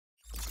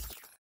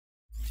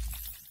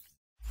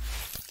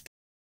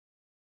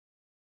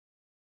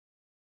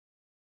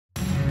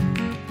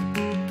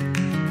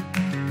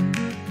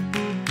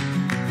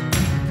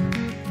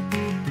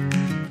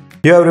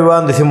Yo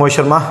everyone, this is Mohit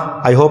Sharma.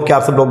 I hope कि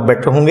आप सब लोग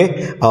बेटर होंगे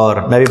और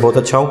मैं भी बहुत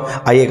अच्छा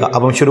हूँ। आइएगा,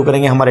 अब हम शुरू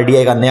करेंगे हमारे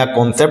डीआई का नया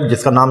कॉन्सेप्ट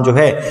जिसका नाम जो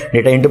है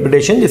डेटा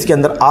इंटरप्रिटेशन, जिसके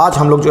अंदर आज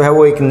हम लोग जो है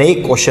वो एक नए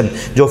क्वेश्चन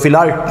जो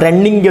फिलहाल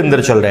ट्रेंडिंग के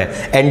अंदर चल रहा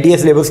है, एनटीए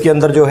सिलेबस के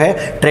अंदर जो है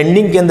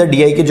ट्रेंडिंग के अंदर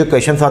डीआई के जो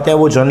क्वेश्चन आते हैं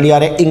वो जनरली आ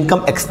रहे हैं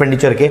इनकम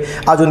एक्सपेंडिचर के।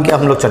 आज उनके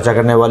हम लोग चर्चा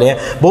करने वाले हैं।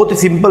 बहुत ही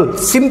सिंपल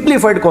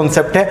सिंप्लीफाइड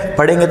कॉन्सेप्ट है,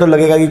 पढ़ेंगे तो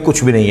लगेगा कि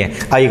कुछ भी नहीं है।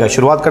 आइएगा,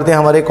 शुरुआत करते हैं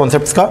हमारे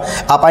कॉन्सेप्ट्स का।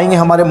 आप आएंगे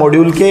हमारे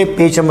मॉड्यूल के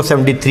पेज नंबर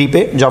 73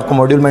 पे, जो आपको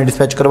मॉड्यूल में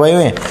डिस्पैच करवाए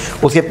हुए हैं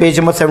उसके पेज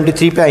नंबर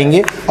 73 पे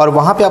आएंगे और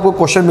वहां पे आपको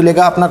क्वेश्चन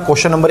मिलेगा अपना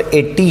क्वेश्चन नंबर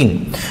 18।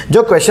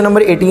 जो क्वेश्चन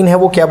नंबर 18 है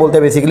वो क्या बोलता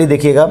है, बेसिकली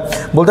देखिएगा,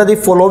 बोलता है दी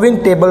फॉलोइंग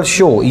टेबल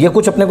शो। ये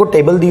कुछ अपने को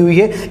टेबल दी हुई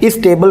है,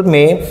 इस टेबल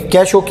में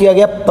क्या शो किया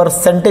गया,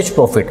 परसेंटेज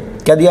प्रॉफिट।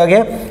 क्या दिया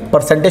गया,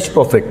 परसेंटेज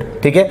प्रॉफिट।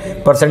 ठीक है,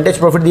 परसेंटेज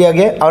प्रॉफिट दिया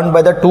गया earn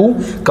by the two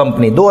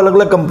company. दो अलग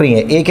अलग कंपनी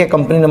है, एक है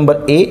कंपनी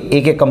नंबर ए,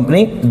 एक है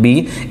कंपनी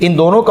बी। इन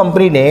दोनों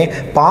कंपनी ने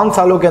 5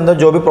 सालों के अंदर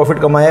जो भी प्रॉफिट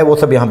कमाया है वो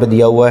सब यहां पे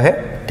दिया हुआ है।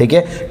 ठीक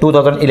है,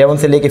 2011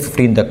 से लेके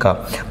 15 तक का।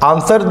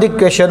 Answer the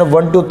question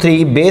 1 to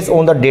 3 based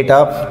on the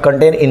data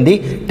contain in the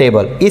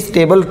table. इस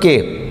टेबल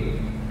के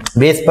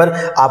बेस पर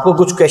आपको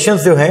कुछ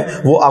क्वेश्चंस जो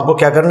हैं वो आपको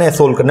क्या करना है,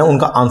 सोल्व करना है।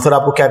 उनका आंसर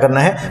आपको क्या करना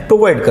है,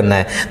 प्रोवाइड करना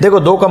है। देखो,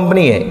 दो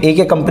कंपनी है, एक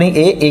है कंपनी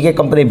ए, एक है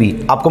कंपनी बी।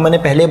 आपको मैंने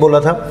पहले बोला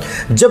था,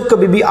 जब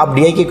कभी भी आप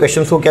डीआई के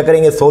क्वेश्चंस को क्या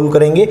करेंगे, सोल्व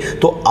करेंगे,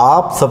 तो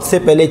आप सबसे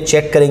पहले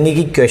चेक करेंगे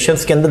कि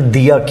क्वेश्चंस के अंदर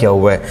दिया क्या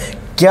हुआ है,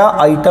 क्या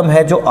आइटम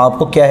है जो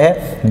आपको क्या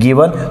है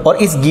गिवन, और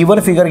इस गिवन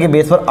फिगर के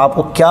बेस पर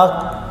आपको क्या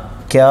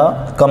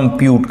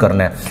कंप्यूट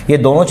करना है। ये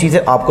दोनों चीजें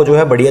आपको जो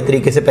है बढ़िया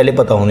तरीके से पहले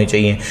पता होनी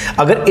चाहिए।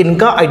 अगर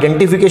इनका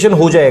आइडेंटिफिकेशन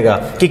हो जाएगा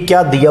कि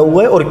क्या दिया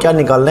हुआ है और क्या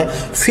निकालना है,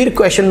 फिर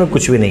क्वेश्चन में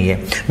कुछ भी नहीं है।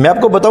 मैं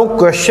आपको बताऊं,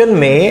 क्वेश्चन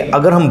में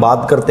अगर हम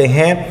बात करते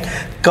हैं,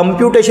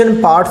 कंप्यूटेशन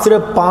पार्ट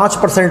सिर्फ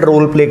 5%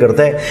 रोल प्ले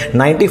करता है।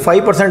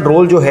 95%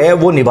 रोल जो है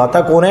वो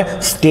निभाता कौन है,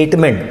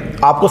 स्टेटमेंट।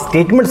 आपको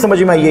स्टेटमेंट समझ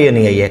में आई है या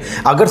नहीं आई है?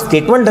 अगर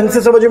स्टेटमेंट ढंग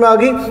से समझ में आ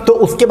गई तो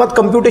उसके बाद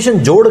कंप्यूटेशन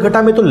जोड़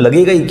घटा में तो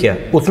लगेगा ही क्या,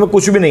 उसमें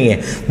कुछ भी नहीं है।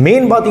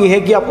 मेन बात यह है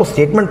कि आपको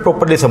स्टेटमेंट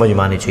प्रॉपर्ली समझ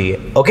में आनी चाहिए।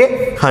 ओके,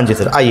 हाँ जी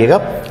सर,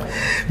 आइएगा।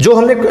 जो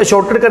हमने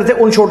शॉर्टकट करते हैं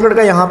उन शॉर्टकट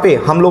का यहाँ पे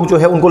हम लोग जो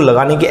है उनको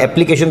लगाने की,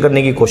 एप्लीकेशन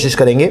करने की कोशिश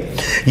करेंगे।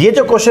 ये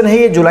जो क्वेश्चन है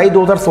ये जुलाई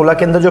 2016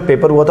 के अंदर जो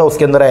पेपर हुआ था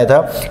उसके अंदर आया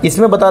था।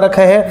 इसमें बता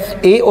रखा है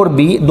ए और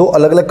बी दो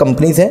अलग अलग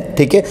कंपनीज हैं,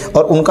 ठीक है,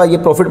 और उनका ये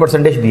प्रॉफिट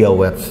परसेंटेज दिया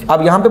हुआ है।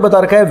 अब यहाँ पे बता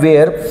रखा है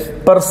वेयर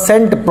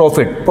परसेंट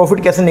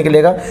प्रॉफिट कैसे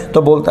निकलेगा,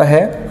 तो बोलता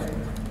है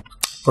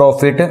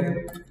profit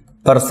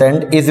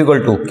percent is equal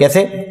to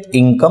कैसे,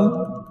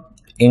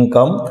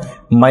 इनकम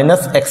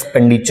माइनस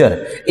एक्सपेंडिचर।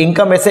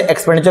 इनकम में से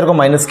एक्सपेंडिचर को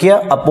माइनस किया,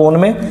 अपोन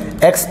में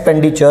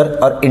एक्सपेंडिचर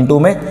और इनटू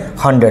में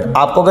 100।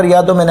 आपको अगर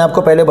याद हो, मैंने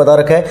आपको पहले बता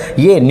रखा है,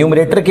 ये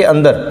न्यूमरेटर के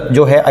अंदर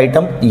जो है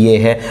आइटम ये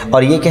है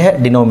और ये क्या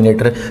है,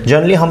 डिनोमिनेटर।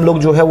 जनरली हम लोग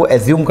जो है वो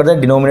एज्यूम करते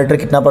हैं डिनोमिनेटर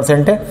कितना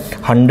परसेंट है,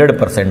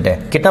 100% है।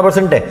 कितना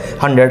परसेंट है,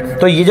 100।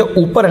 तो ये जो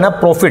ऊपर है ना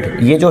प्रॉफिट,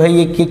 ये जो है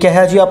ये क्या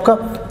है जी आपका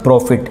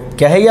प्रॉफिट।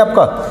 क्या है ये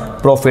आपका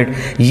प्रॉफिट।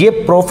 ये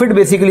प्रॉफिट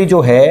बेसिकली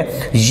जो है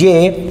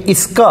ये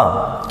इसका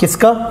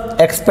किसका,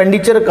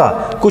 एक्सपेंडिचर का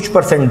कुछ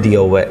परसेंट दिया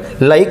हुआ है।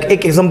 लाइक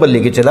एक एग्जांपल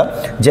लेके चला,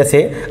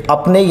 जैसे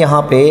अपने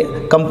यहाँ पे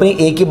कंपनी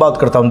ए की बात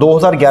करता हूँ,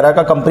 2011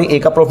 का कंपनी ए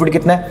का प्रॉफिट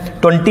कितना है,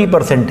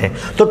 20% है।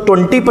 तो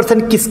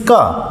 20%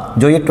 किसका,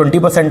 जो ये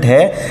 20%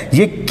 है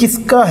ये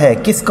किसका है,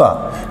 किसका,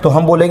 तो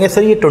हम बोलेंगे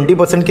सर ये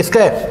 20%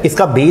 किसका है,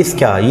 इसका बेस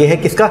क्या, ये है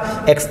किसका,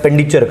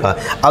 एक्सपेंडिचर का।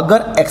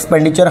 अगर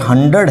एक्सपेंडिचर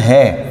 100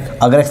 है,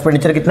 अगर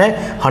एक्सपेंडिचर कितना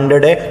है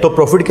 100 है, तो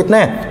प्रॉफिट कितना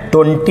है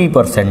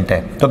 20%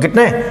 है। तो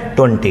कितना है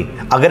 20।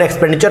 अगर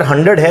एक्सपेंडिचर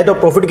 100 है तो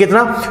प्रॉफिट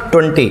कितना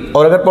 20,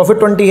 और अगर प्रॉफिट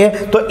 20 है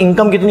तो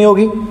इनकम कितनी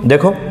होगी।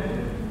 देखो,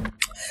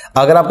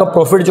 अगर आपका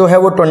प्रॉफिट जो है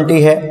वो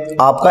 20 है,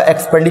 आपका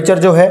एक्सपेंडिचर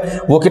जो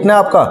है वो कितना है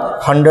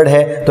आपका 100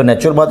 है, तो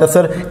नेचुरल बात है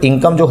सर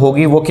इनकम जो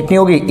होगी वो कितनी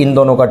होगी, इन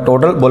दोनों का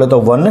टोटल बोले तो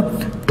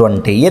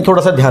 120। ये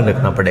थोड़ा सा ध्यान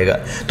रखना पड़ेगा।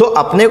 तो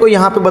अपने को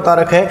यहाँ पे बता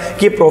रखा है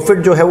कि प्रॉफिट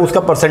जो है उसका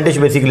परसेंटेज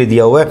बेसिकली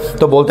दिया हुआ है,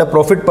 तो बोलता है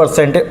profit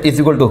percentage is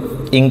equal to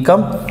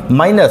income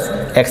minus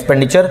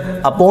expenditure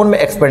upon में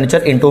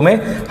एक्सपेंडिचर इनटू में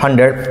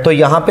 100। तो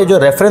यहाँ पे जो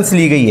रेफरेंस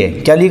ली गई है,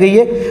 क्या ली गई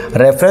है,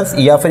 रेफरेंस,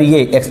 या फिर ये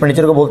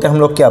एक्सपेंडिचर को बोलते हैं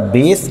हम लोग क्या,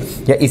 बेस,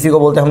 या इसी को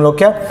बोलते हैं हम लोग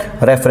क्या,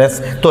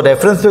 रेफरेंस। तो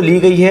रेफरेंस जो ली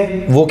गई है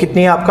वो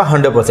कितनी है आपका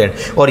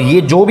 100%, और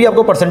ये जो भी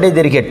आपको परसेंटेज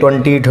दे रखी है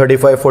 20,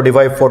 35,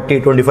 45, 40,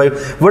 25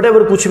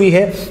 व्हाटएवर कुछ भी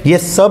है, ये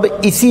सब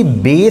इसी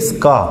बेस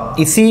का,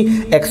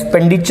 इसी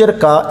एक्सपेंडिचर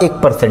का एक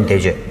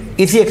परसेंटेज है,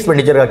 इसी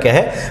एक्सपेंडिचर का क्या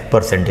है,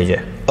 परसेंटेज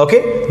है। ओके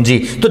जी।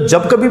 तो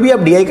जब कभी भी आप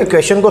डीआई का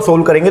क्वेश्चन को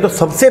सोल्व करेंगे तो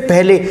सबसे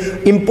पहले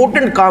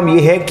इंपॉर्टेंट काम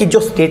ये है कि जो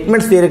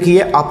स्टेटमेंट्स दे रखी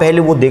है आप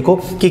पहले वो देखो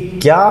कि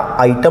क्या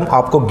आइटम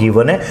आपको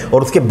गिवन है,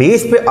 और उसके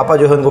बेस पे आप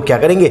जो है उनको क्या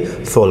करेंगे,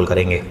 सोल्व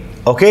करेंगे।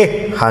 ओके,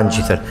 हाँ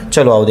जी सर,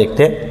 चलो आओ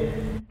देखते हैं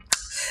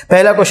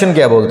पहला क्वेश्चन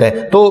क्या बोलता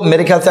है। तो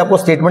मेरे ख्याल से आपको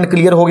स्टेटमेंट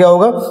क्लियर हो गया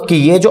होगा कि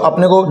ये जो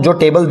अपने को जो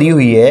टेबल दी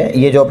हुई है,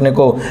 ये जो अपने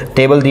को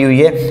टेबल दी हुई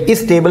है,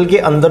 इस टेबल के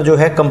अंदर जो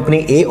है कंपनी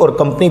ए और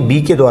कंपनी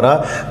बी के द्वारा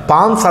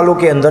 5 सालों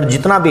के अंदर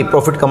जितना भी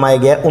प्रॉफिट कमाया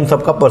गया है उन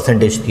सबका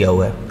परसेंटेज दिया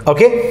हुआ है।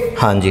 ओके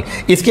हाँ जी,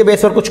 इसके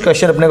बेस पर कुछ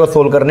क्वेश्चन अपने को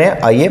सोल्व करने हैं।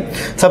 आइए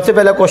सबसे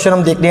पहला क्वेश्चन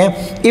हम देखते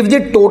हैं। इफ द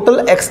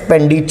टोटल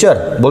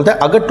एक्सपेंडिचर, बोलता है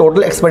अगर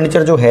टोटल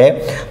एक्सपेंडिचर जो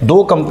है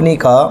दो कंपनी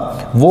का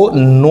वो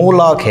 9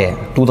 लाख है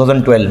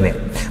 2012 में,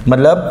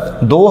 मतलब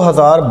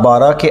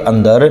 2012 के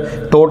अंदर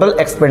टोटल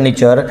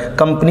एक्सपेंडिचर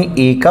कंपनी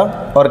ए का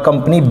और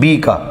कंपनी बी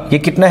का ये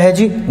कितना है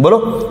जी, बोलो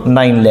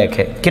 9 लाख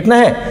है। कितना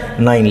है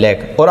 9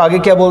 लाख। और आगे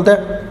क्या बोलता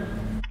है,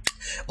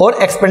 और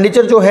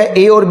एक्सपेंडिचर जो है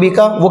ए और बी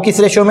का वो किस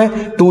रेशो में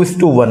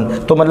 2:1,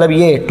 तो मतलब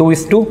ये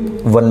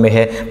 2:1 में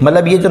है।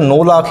 मतलब ये जो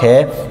 9 लाख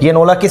है ये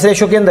 9 लाख किस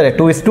रेशो के अंदर है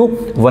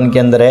 2:1 के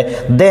अंदर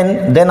है।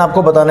 देन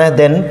आपको बताना है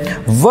then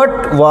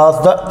what was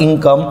the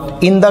income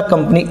in the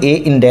company A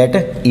in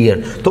that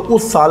year, तो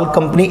उस साल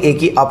कंपनी ए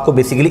की आपको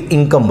बेसिकली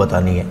इनकम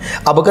बतानी है।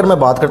 अब अगर मैं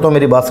बात करता हूँ,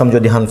 मेरी बात समझो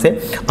ध्यान से,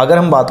 अगर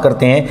हम बात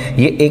करते हैं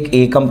ये एक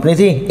ए कंपनी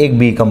थी एक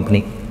बी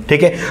कंपनी,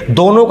 ठीक है,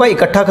 दोनों का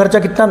इकट्ठा खर्चा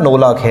कितना 9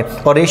 लाख है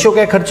और रेशो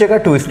क्या खर्चे का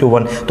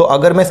 2:1। तो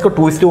अगर मैं इसको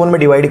 2:1 में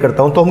डिवाइड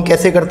करता हूं तो हम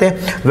कैसे करते हैं,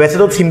 वैसे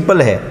तो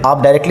सिंपल है,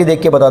 आप डायरेक्टली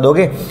देख के बता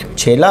दोगे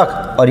 6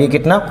 लाख और ये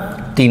कितना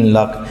 3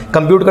 लाख।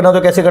 कंप्यूट करना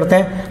तो कैसे करते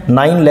हैं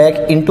 9 लाख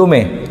इंटू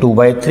में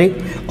 2/3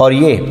 और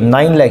ये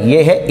 9 लाख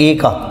ये है ए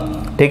का,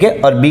 ठीक है,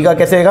 और बी का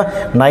कैसे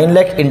रहेगा 9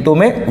 लाख इंटू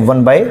में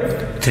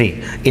 1/3।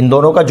 इन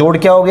दोनों का जोड़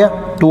क्या हो गया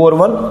 2 और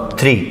 1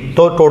 3,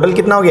 तो टोटल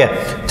कितना हो गया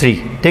 3,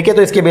 ठीक है।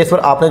 तो इसके बेस पर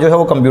आपने जो है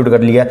वो कंप्यूट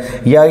कर लिया,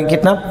 ये आ गया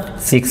कितना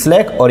 6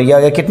 लाख और ये आ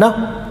गया कितना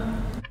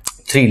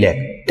 3 लाख,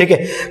 ठीक है।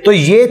 तो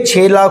ये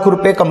 6 लाख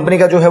रुपए कंपनी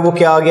का जो है वो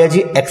क्या आ गया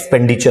जी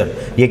एक्सपेंडिचर,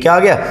 ये क्या आ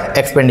गया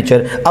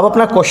एक्सपेंडिचर। अब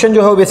अपना क्वेश्चन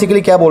जो है वो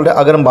बेसिकली क्या बोल रहा है,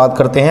 अगर हम बात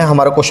करते हैं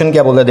हमारा क्वेश्चन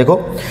क्या बोल रहा है, देखो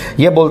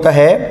ये बोलता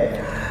है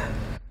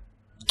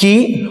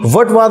कि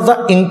व्हाट वाज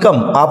द इनकम,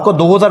 आपको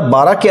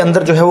 2012 के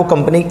अंदर जो है वो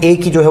कंपनी ए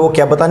की जो है वो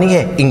क्या बतानी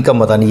है इनकम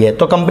बतानी है।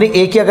 तो कंपनी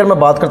ए की अगर मैं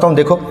बात करता हूं,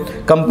 देखो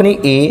कंपनी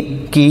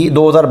ए की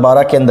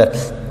 2012 के अंदर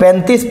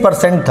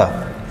 35% था,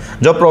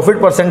 जो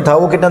प्रॉफिट परसेंट था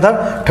वो कितना था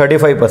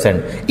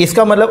 35%।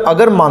 इसका मतलब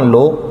अगर मान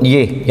लो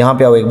ये यहां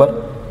पे आओ एक बार,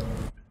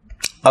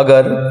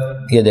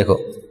 अगर ये देखो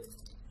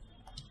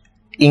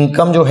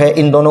इनकम जो है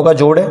इन दोनों का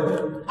जोड़ है,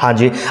 हाँ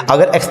जी,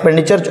 अगर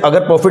एक्सपेंडिचर अगर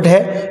प्रॉफिट है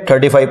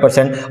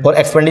 35% और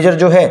एक्सपेंडिचर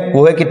जो है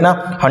वो है कितना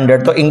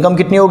 100, तो इनकम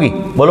कितनी होगी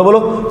बोलो बोलो,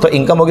 तो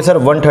इनकम होगी सर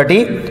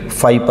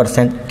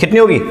 135%। कितनी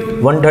होगी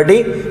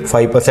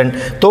 135%।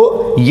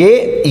 तो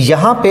ये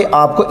यहां पे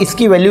आपको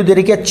इसकी वैल्यू दे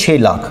रही है 6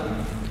 लाख,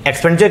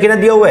 एक्सपेंडिचर कितना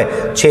दिया हुआ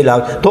है 6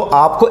 लाख, तो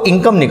आपको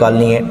इनकम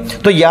निकालनी है।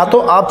 तो या तो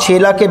आप 6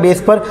 लाख के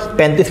बेस पर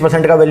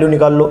 35% का वैल्यू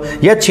निकाल लो,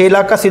 या 6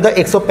 लाख का सीधा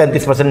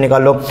 135%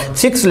 निकाल लो।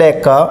 6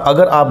 लाख का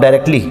अगर आप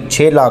डायरेक्टली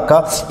 6 लाख का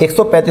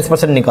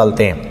 135%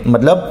 निकालते हैं,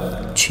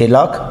 मतलब 6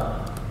 लाख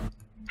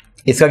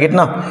इसका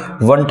कितना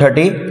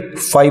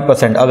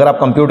 135%। अगर आप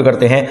कंप्यूट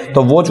करते हैं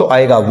तो वो जो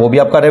आएगा वो भी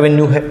आपका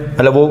रेवेन्यू है,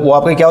 मतलब वो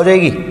आपका क्या हो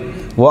जाएगी,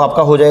 वो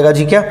आपका हो जाएगा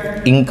जी क्या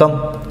इनकम।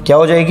 क्या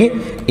हो जाएगी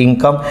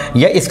इनकम।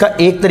 या इसका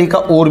एक तरीका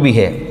और भी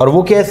है, और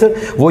वो क्या है सर,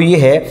 वो ये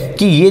है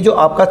कि ये जो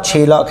आपका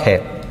 6 लाख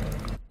है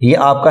ये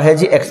आपका है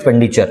जी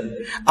एक्सपेंडिचर,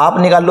 आप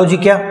निकाल लो जी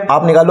क्या,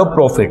 आप निकाल लो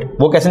प्रॉफिट।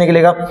 वो कैसे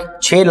निकलेगा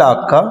 6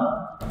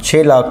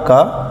 लाख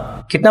का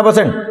कितना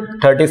परसेंट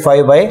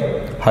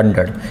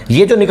 35/100,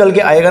 ये जो निकल के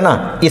आएगा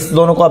ना, इस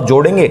दोनों को आप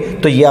जोड़ेंगे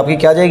तो ये आपकी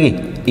क्या आ जाएगी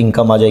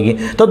इनकम आ जाएगी।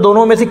 तो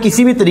दोनों में से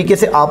किसी भी तरीके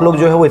से आप लोग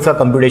जो है वो इसका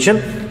कंप्यूटेशन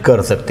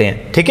कर सकते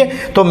हैं, ठीक है।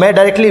 तो मैं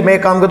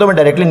काम करता हूं, मैं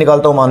डायरेक्टली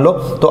निकालता हूं। मान लो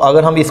तो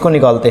अगर हम इसको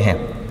निकालते हैं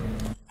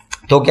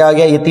तो क्या आ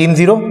गया ये 3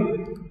 0,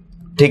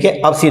 ठीक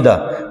है। अब सीधा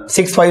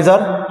 6 5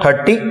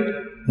 30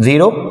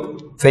 0,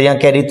 फिर यहाँ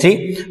कैरी 3,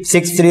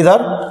 6 3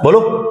 बोलो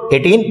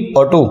 18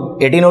 और 2,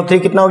 18 और 3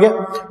 कितना हो गया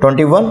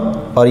 21,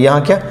 और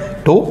यहाँ क्या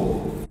 2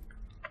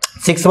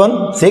 6 1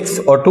 6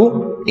 और 2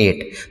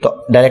 8,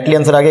 तो डायरेक्टली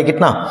आंसर आ गया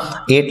कितना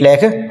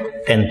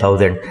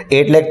 8,10,000।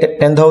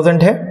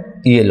 8,10,000 है,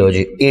 ये लो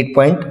जी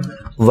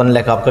 8.1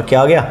 लाख आपका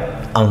क्या आ गया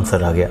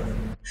आंसर आ गया।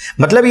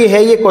 मतलब ये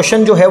है, ये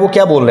क्वेश्चन जो है वो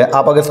क्या बोल रहा है,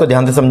 आप अगर इसको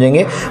ध्यान से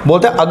समझेंगे,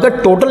 बोलता है अगर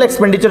टोटल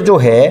एक्सपेंडिचर जो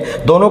है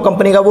दोनों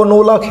कंपनी का वो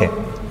 9 लाख है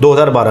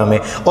 2012 में,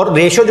 और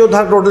रेशो जो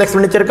था टोटल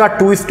एक्सपेंडिचर का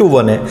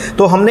 2:1 है,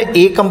 तो हमने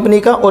ए कंपनी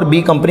का और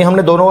बी कंपनी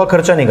हमने दोनों का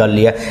खर्चा निकाल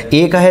लिया।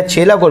 ए का है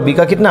 6 लाख और बी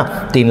का कितना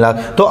 3 लाख।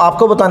 तो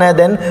आपको बताना है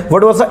then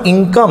what was the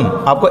income,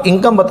 आपको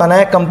इनकम बताना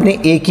है कंपनी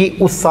ए की,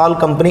 उस साल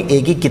कंपनी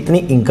ए की कितनी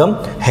इनकम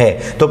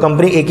है। तो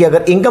कंपनी ए की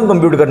अगर इनकम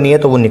कंप्यूट करनी है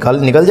तो वो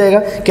निकल जाएगा।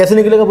 कैसे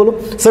निकलेगा बोलो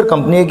सर,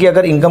 कंपनी ए की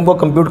अगर इनकम को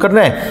कंप्यूट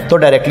करना है तो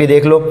डायरेक्टली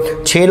देख लो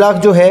 6 लाख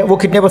जो है वो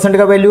कितने परसेंट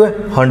का वैल्यू है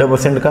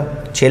 100% का।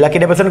 6 लाख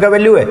कितने परसेंट का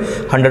वैल्यू है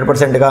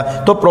 100% का।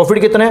 तो प्रॉफिट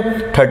कितना है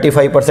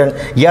 35%,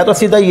 या तो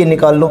सीधा ये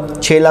निकाल लो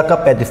 6 लाख का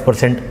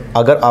 35%।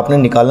 अगर आपने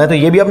निकालना है तो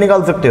ये भी आप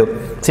निकाल सकते हो,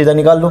 सीधा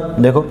निकाल लो।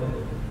 देखो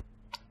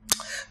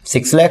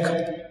 6 लाख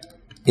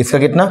इसका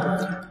कितना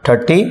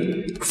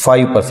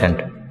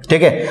 35%,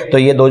 ठीक है। तो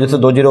ये 2 से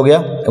 2 जीरो हो गया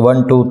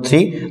 1 2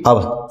 3,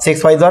 अब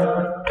 6 5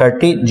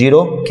 30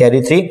 0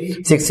 कैरी 3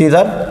 6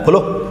 3 बोलो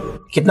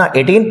कितना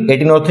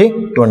 18 और 3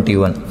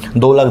 21,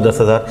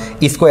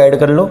 2,10,000। इसको ऐड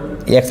कर लो,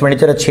 ये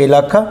एक्सपेंडिचर है 6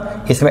 लाख का,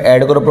 इसमें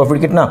ऐड करो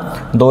प्रॉफिट कितना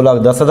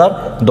 2,10,000,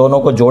 दोनों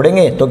को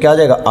जोड़ेंगे तो क्या आ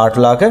जाएगा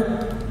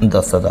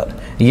 8,10,000।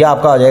 ये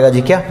आपका आ जाएगा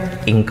जी क्या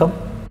इनकम।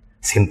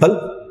 सिंपल,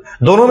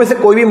 दोनों में से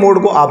कोई भी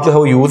मोड को आप जो है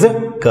वो यूज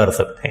कर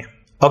सकते हैं।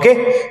 ओके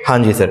हाँ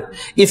जी सर।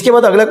 इसके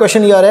बाद अगला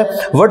क्वेश्चन ये आ रहा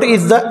है, what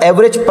is the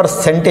average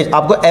percentage,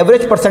 आपको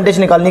एवरेज परसेंटेज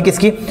निकालनी है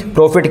किसकी,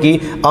 प्रॉफिट की,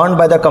 earn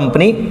by the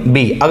company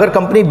B. अगर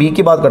कंपनी बी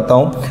की बात करता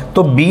हूं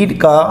तो बी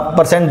का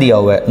परसेंट दिया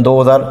हुआ है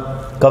 2000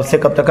 कब से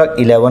कब तक का,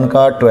 11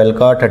 का, 12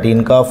 का,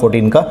 13 का,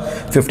 14 का,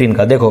 15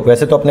 का। देखो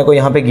वैसे तो अपने को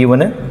यहाँ पे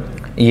गिवन है,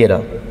 ये रहा,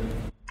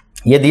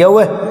 ये दिया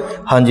हुआ है।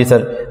 हाँ जी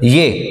सर,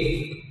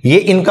 ये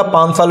इनका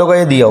 5 सालों का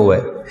ये दिया हुआ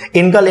है,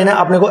 इनका लेना है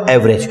अपने को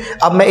एवरेज।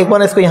 अब मैं एक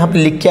बार इसको यहाँ पे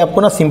लिख के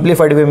आपको ना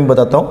सिंप्लीफाइड वे में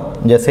बताता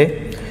हूँ। जैसे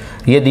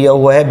ये दिया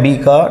हुआ है बी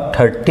का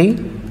 30,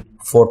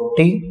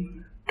 40,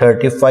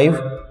 35,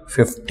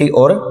 50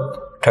 और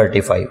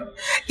 35।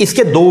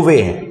 इसके दो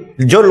वे हैं।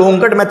 जो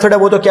लॉन्ग कट मेथड है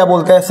वो तो क्या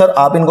बोलता है, सर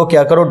आप इनको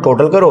क्या करो,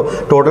 टोटल करो,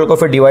 टोटल को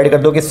फिर डिवाइड कर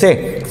दो किससे,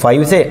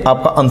 5 से,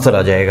 आपका आंसर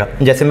आ जाएगा।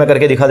 जैसे मैं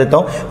करके दिखा देता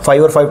हूँ,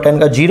 5 और 5 10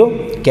 का 0,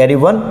 कैरी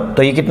 1,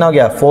 तो ये कितना हो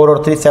गया, 4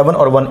 और 3 7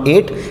 और 1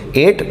 8,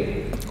 8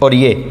 और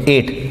ये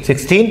 8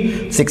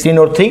 16, 16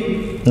 और 3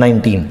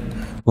 19,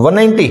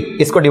 190।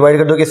 इसको डिवाइड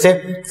कर दो किससे,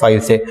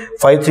 5 से,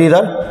 5 3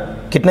 इधर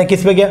कितने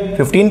किस पे गया,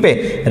 15 पे,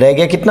 रह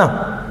गया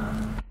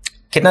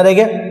कितना रह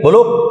गया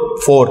बोलो,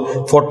 4,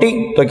 40,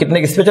 तो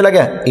कितने किस पे चला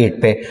गया,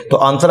 8 पे, तो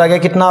आंसर आ गया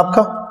कितना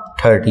आपका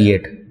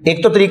 38।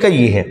 एक तो तरीका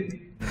ये है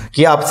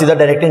कि आप सीधा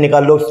डायरेक्टली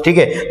निकाल लो, ठीक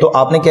है। तो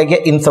आपने क्या किया,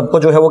 इन सबको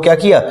जो है वो क्या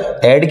किया,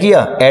 ऐड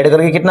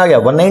करके कितना आ गया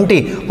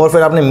 190, और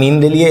फिर आपने मीन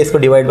ले लिया, इसको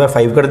डिवाइड बाय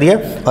 5 कर दिया,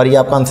 और ये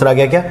आपका आंसर आ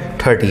गया क्या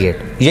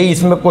 38। यही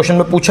इसमें क्वेश्चन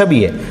में पूछा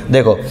भी है।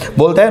 देखो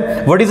बोलता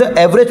है what is the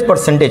average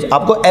percentage,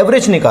 आपको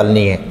एवरेज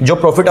निकालनी है जो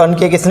प्रॉफिट अर्न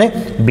किया किसने,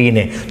 बी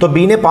ने। तो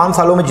बी ने 5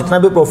 सालों में जितना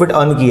भी प्रॉफिट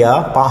अर्न किया,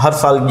 हर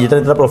साल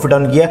जितना प्रॉफिट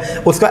अर्न किया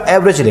उसका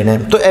एवरेज लेना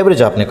है। तो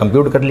एवरेज आपने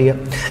कंप्यूट कर लिया।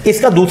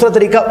 इसका दूसरा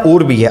तरीका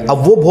और भी है, अब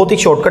वो बहुत ही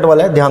शॉर्टकट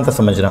वाला है, ध्यान से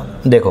समझना।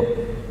 देखो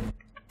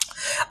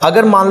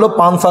अगर मान लो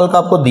 5 साल का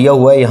आपको दिया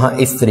हुआ है यहां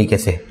इस तरीके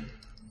से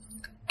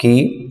कि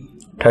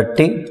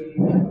 30,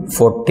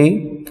 40,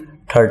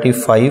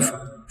 35,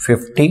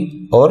 50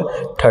 और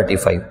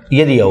 35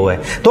 ये दिया हुआ है,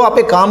 तो आप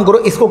एक काम करो,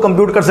 इसको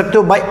कंप्यूट कर सकते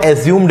हो बाय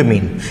एज्यूम्ड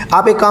मीन।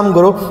 आप एक काम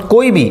करो,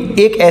 कोई भी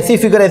एक ऐसी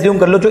फिगर एज्यूम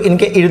कर लो जो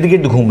इनके इर्द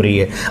गिर्द घूम रही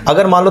है।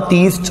 अगर मान लो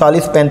 30,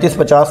 40, 35,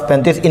 50,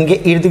 35 इनके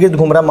इर्द गिर्द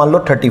घूम रहा है, मान लो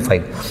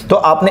 35, तो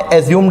आपने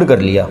एज्यूम्ड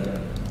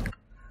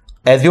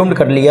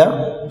कर लिया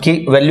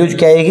कि वैल्यूज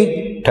क्या आएगी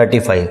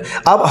 35।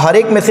 अब हर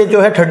एक में से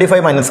जो है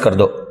 35 माइनस कर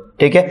दो,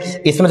 ठीक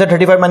है। इसमें से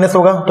 35 माइनस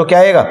होगा तो क्या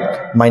आएगा,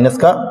 माइनस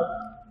का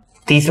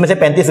 30 में से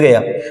 35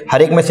 गया,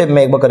 हर एक में से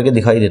मैं एक बार करके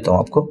दिखाई देता हूं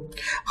आपको।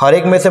 हर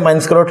एक में से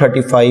माइनस करो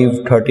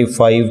 35,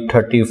 35,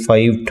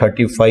 35,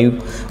 35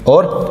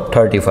 और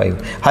 35।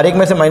 हर एक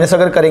में से माइनस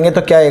अगर करेंगे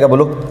तो क्या आएगा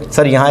बोलो,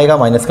 सर यहाँ आएगा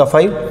माइनस का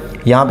 5,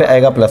 यहाँ पे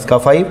आएगा प्लस का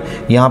 5,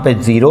 यहाँ पे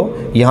 0,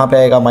 यहाँ पे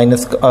आएगा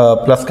माइनस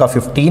प्लस का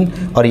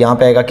 15 और यहाँ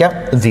पे आएगा क्या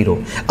 0।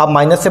 अब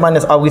माइनस से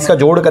माइनस, अब इसका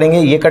जोड़ करेंगे,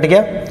 ये कट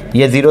गया,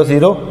 ये 0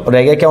 0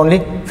 रह गया क्या ओनली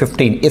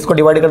 15। इसको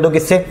डिवाइड कर दो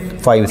किससे,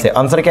 5 से,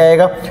 आंसर क्या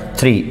आएगा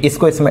 3।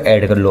 इसको इसमें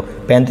ऐड कर लो,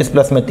 35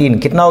 प्लस में 3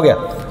 कितना हो गया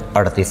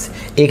 38।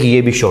 एक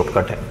ये भी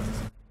शॉर्टकट है।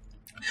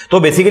 तो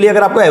बेसिकली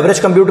अगर आपको एवरेज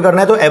कंप्यूट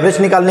करना है तो एवरेज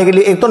निकालने के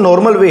लिए एक तो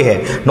नॉर्मल वे है।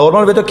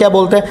 नॉर्मल वे तो क्या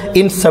बोलते हैं,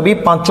 इन सभी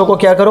पांचों को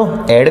क्या करो,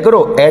 ऐड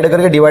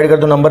करके डिवाइड कर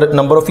दो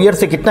नंबर ऑफ ईयर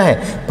से, कितना है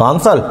 5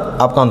 साल,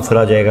 आपका आंसर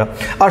आ जाएगा।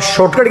 और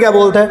शॉर्टकट क्या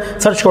बोलता है,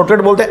 सर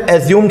शॉर्टकट बोलते हैं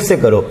एज्यूम्ड से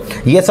करो।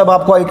 ये सब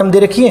आपको आइटम दे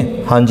रखी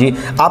है, हाँ जी,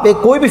 आप एक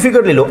कोई भी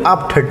फिगर ले लो,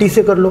 आप 30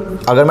 से कर लो।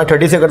 अगर मैं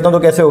 30 से करता हूं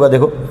तो कैसे होगा,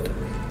 देखो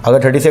अगर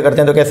 30 से करते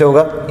हैं तो कैसे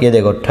होगा, ये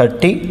देखो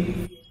 30,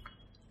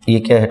 ये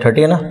क्या है 30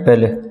 है ना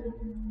पहले,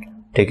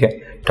 ठीक है,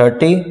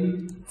 30,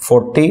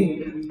 40,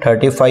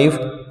 35,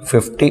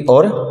 50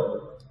 और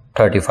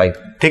 35,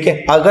 ठीक है।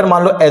 अगर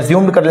मान लो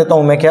एज्यूम्ड कर लेता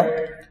हूं मैं, क्या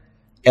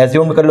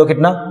एज्यूम्ड कर लो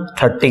कितना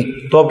 30,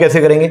 तो अब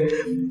कैसे करेंगे,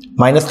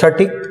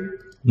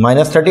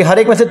 -30, हर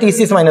एक में से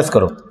 30 माइनस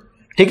करो,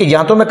 ठीक है।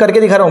 यहां तो मैं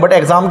करके दिखा रहा हूं, बट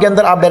एग्जाम के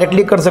अंदर आप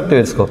डायरेक्टली कर सकते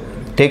हो इसको,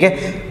 ठीक है।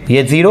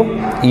 ये 0,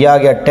 ये आ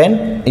गया 10,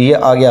 ये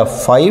आ गया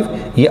 5,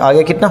 ये आ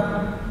गया कितना,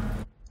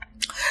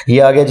 ये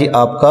आ गया जी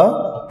आपका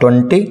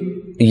 20,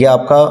 ये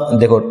आपका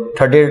देखो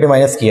 30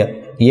 माइनस किया,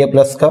 ये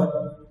प्लस का,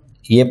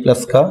 ये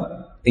प्लस का,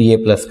 ये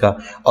प्लस का,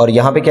 और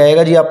यहाँ पे क्या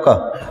आएगा जी आपका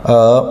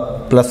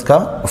प्लस का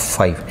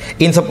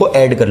 5। इन सबको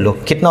ऐड कर लो,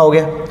 कितना हो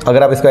गया,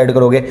 अगर आप इसको ऐड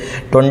करोगे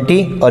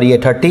 20 और ये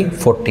 30,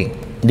 40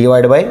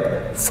 डिवाइड बाय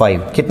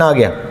 5 कितना आ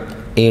गया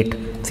 8।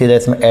 सीधा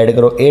इसमें ऐड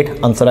करो 8,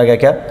 आंसर आ गया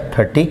क्या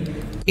 38।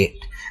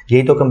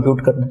 यही तो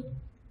कंप्यूट करना है,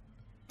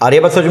 आ रही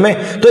है बात समझ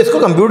में। तो इसको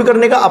कंप्यूट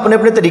करने का अपने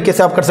अपने तरीके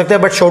से आप कर सकते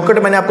हैं, बट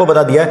शॉर्टकट मैंने आपको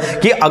बता दिया है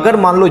कि अगर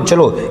मान लो,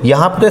 चलो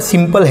यहाँ पे तो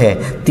सिंपल है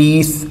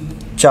 30,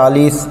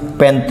 40,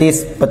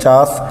 35,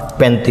 50,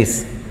 35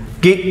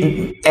 कि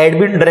ऐड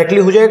भी डायरेक्टली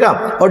हो जाएगा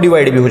और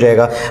डिवाइड भी हो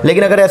जाएगा।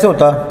 लेकिन अगर ऐसे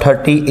होता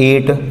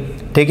 38,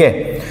 ठीक है,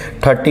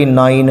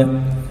 39,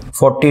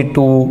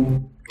 42,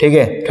 ठीक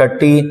है,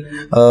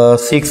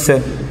 36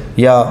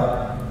 या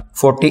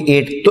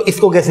 48। तो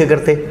इसको कैसे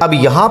करते? अब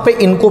यहां पे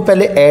इनको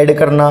पहले ऐड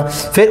करना,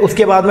 फिर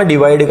उसके बाद में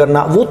डिवाइड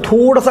करना, वो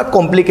थोड़ा सा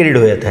कॉम्प्लिकेटेड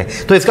हो जाता है।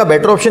 तो इसका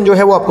बेटर ऑप्शन जो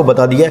है वो आपको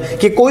बता दिया है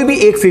कि कोई भी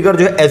एक फिगर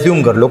जो है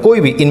एज्यूम कर लो, कोई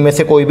भी इनमें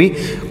से, कोई भी,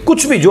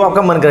 कुछ भी जो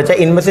आपका मन करे, चाहे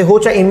इनमें से हो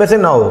चाहे इनमें से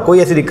ना हो, कोई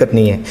ऐसी दिक्कत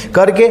नहीं है,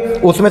 करके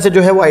उसमें से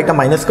जो है वो आइटम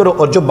माइनस करो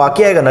और जो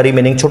बाकी आएगा ना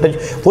रिमेनिंग छोटे,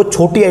 वो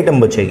छोटी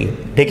आइटम बचेगी।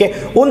 ठीक है,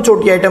 उन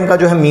छोटी आइटम का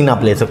जो है मीन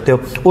आप ले सकते हो,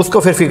 उसको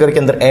फिर फिगर के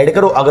अंदर ऐड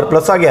करो, अगर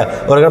प्लस आ गया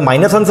और अगर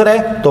माइनस आंसर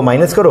है तो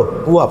माइनस करो,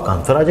 वो आपका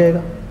आंसर आ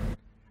जाएगा।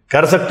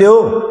 कर सकते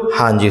हो?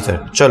 हाँ जी सर।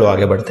 चलो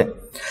आगे बढ़ते हैं।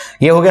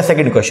 ये हो गया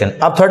सेकंड क्वेश्चन।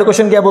 अब थर्ड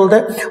क्वेश्चन क्या बोलता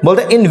है?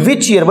 बोलता है इन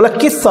विच ईयर, बोला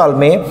किस साल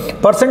में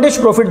परसेंटेज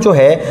प्रॉफिट जो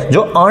है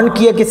जो अर्न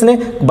किया किसने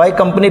by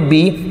company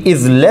B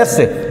is less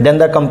than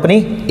the company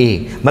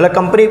ए। मतलब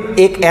कंपनी,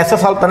 एक ऐसा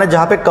साल था ना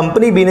जहां पे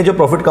कंपनी बी ने जो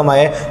प्रॉफिट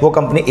कमाया है वो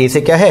कंपनी ए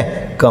से क्या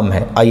है? कम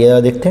है।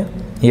 आइए देखते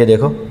हैं। ये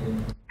देखो,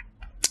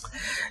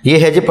 ये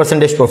है जी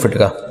परसेंटेज प्रॉफिट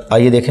का।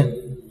 आइए देखें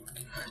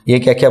ये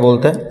क्या क्या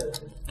बोलता है।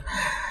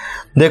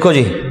 देखो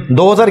जी,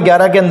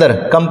 2011 के अंदर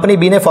कंपनी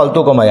बी ने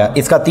फालतू कमाया,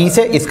 इसका 30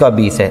 है, इसका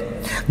 20 है।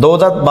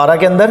 2012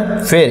 के अंदर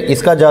फिर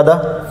इसका ज़्यादा,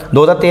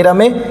 2013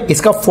 में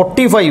इसका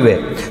 45 है।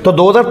 तो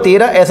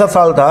 2013 ऐसा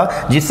साल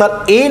था जिस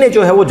साल ए ने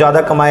जो है वो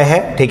ज़्यादा कमाया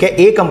है। ठीक है,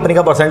 ए कंपनी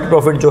का परसेंट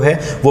प्रॉफिट जो है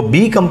वो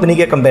बी कंपनी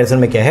के कंपैरिजन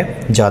में क्या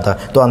है? ज़्यादा।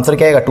 तो आंसर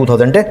क्या आएगा?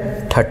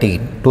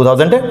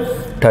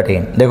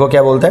 2013। देखो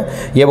क्या बोलता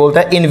है, ये बोलता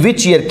है इन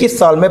विच ईयर, किस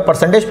साल में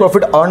percentage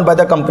profit earn by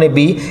the company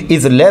B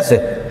is less,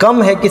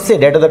 कम है किससे?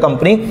 डेट ऑफ द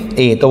कंपनी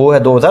ए। तो वो है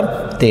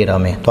 2013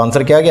 में। तो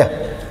आंसर क्या आ गया?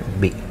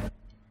 बी।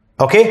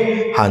 ओके,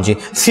 हाँ जी,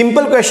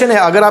 सिंपल क्वेश्चन है।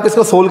 अगर आप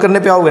इसको सोल्व करने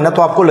पे आओगे ना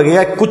तो आपको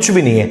लगेगा कुछ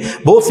भी नहीं है,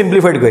 बहुत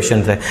सिंप्लीफाइड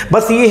क्वेश्चन है।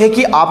 बस ये है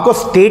कि आपको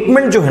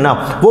स्टेटमेंट जो है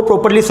ना वो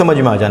प्रॉपर्ली समझ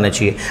में आ जाना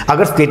चाहिए।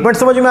 अगर स्टेटमेंट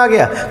समझ में आ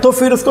गया तो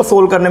फिर उसको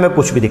सोल्व करने में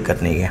कुछ भी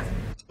दिक्कत नहीं है।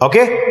 ओके,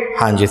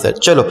 हाँ जी सर।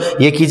 चलो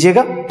ये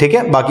कीजिएगा। ठीक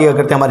है, बाकी क्या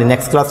करते हैं हमारी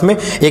नेक्स्ट क्लास में।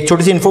 एक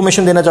छोटी सी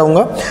इन्फॉर्मेशन देना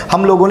चाहूँगा,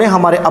 हम लोगों ने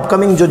हमारे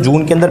अपकमिंग जो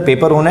जून के अंदर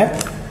पेपर होना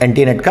है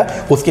एनटी नेट का,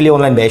 उसके लिए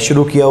ऑनलाइन बैच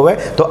शुरू किया हुआ है।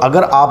 तो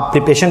अगर आप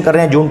प्रिपरेशन कर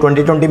रहे हैं जून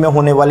 2020 में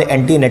होने वाले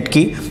एनटी नेट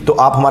की, तो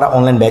आप हमारा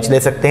ऑनलाइन बैच ले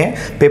सकते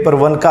हैं। पेपर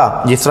 1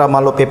 का, जिस तरह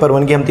मान लो पेपर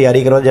 1 की हम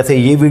तैयारी करवा, जैसे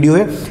ये वीडियो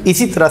है,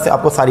 इसी तरह से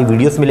आपको सारी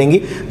वीडियोस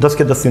मिलेंगी 10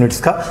 के 10 यूनिट्स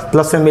का।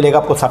 प्लस में मिलेगा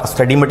आपको सारा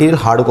स्टडी मटेरियल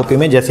हार्ड कॉपी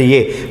में, जैसे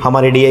ये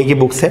हमारे DI की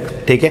बुक्स है।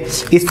 ठीक है,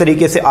 इस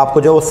तरीके से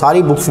आपको जो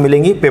सारी बुक्स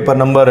मिलेंगी पेपर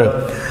नंबर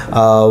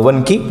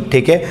 1 की।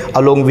 ठीक है,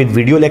 अलोंग विद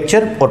वीडियो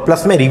लेक्चर, और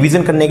प्लस में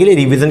रिवीजन करने के लिए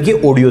रिवीजन की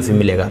ऑडियो से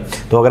मिलेगा।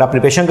 तो अगर आप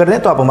प्रिपरेशन कर रहे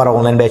हैं तो आप हमारा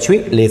ऑनलाइन बैच भी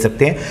ले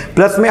सकते हैं।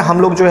 प्लस में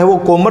हम लोग जो है वो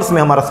कॉमर्स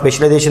में हमारा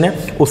स्पेशलाइजेशन है,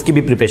 उसकी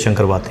भी प्रिपरेशन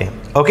करवाते हैं।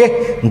 ओके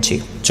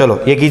जी, चलो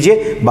ये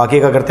कीजिए, बाकी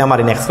का करते हैं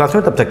हमारे नेक्स्ट क्लास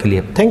में। तब तक के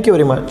लिए थैंक यू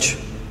वेरी मच।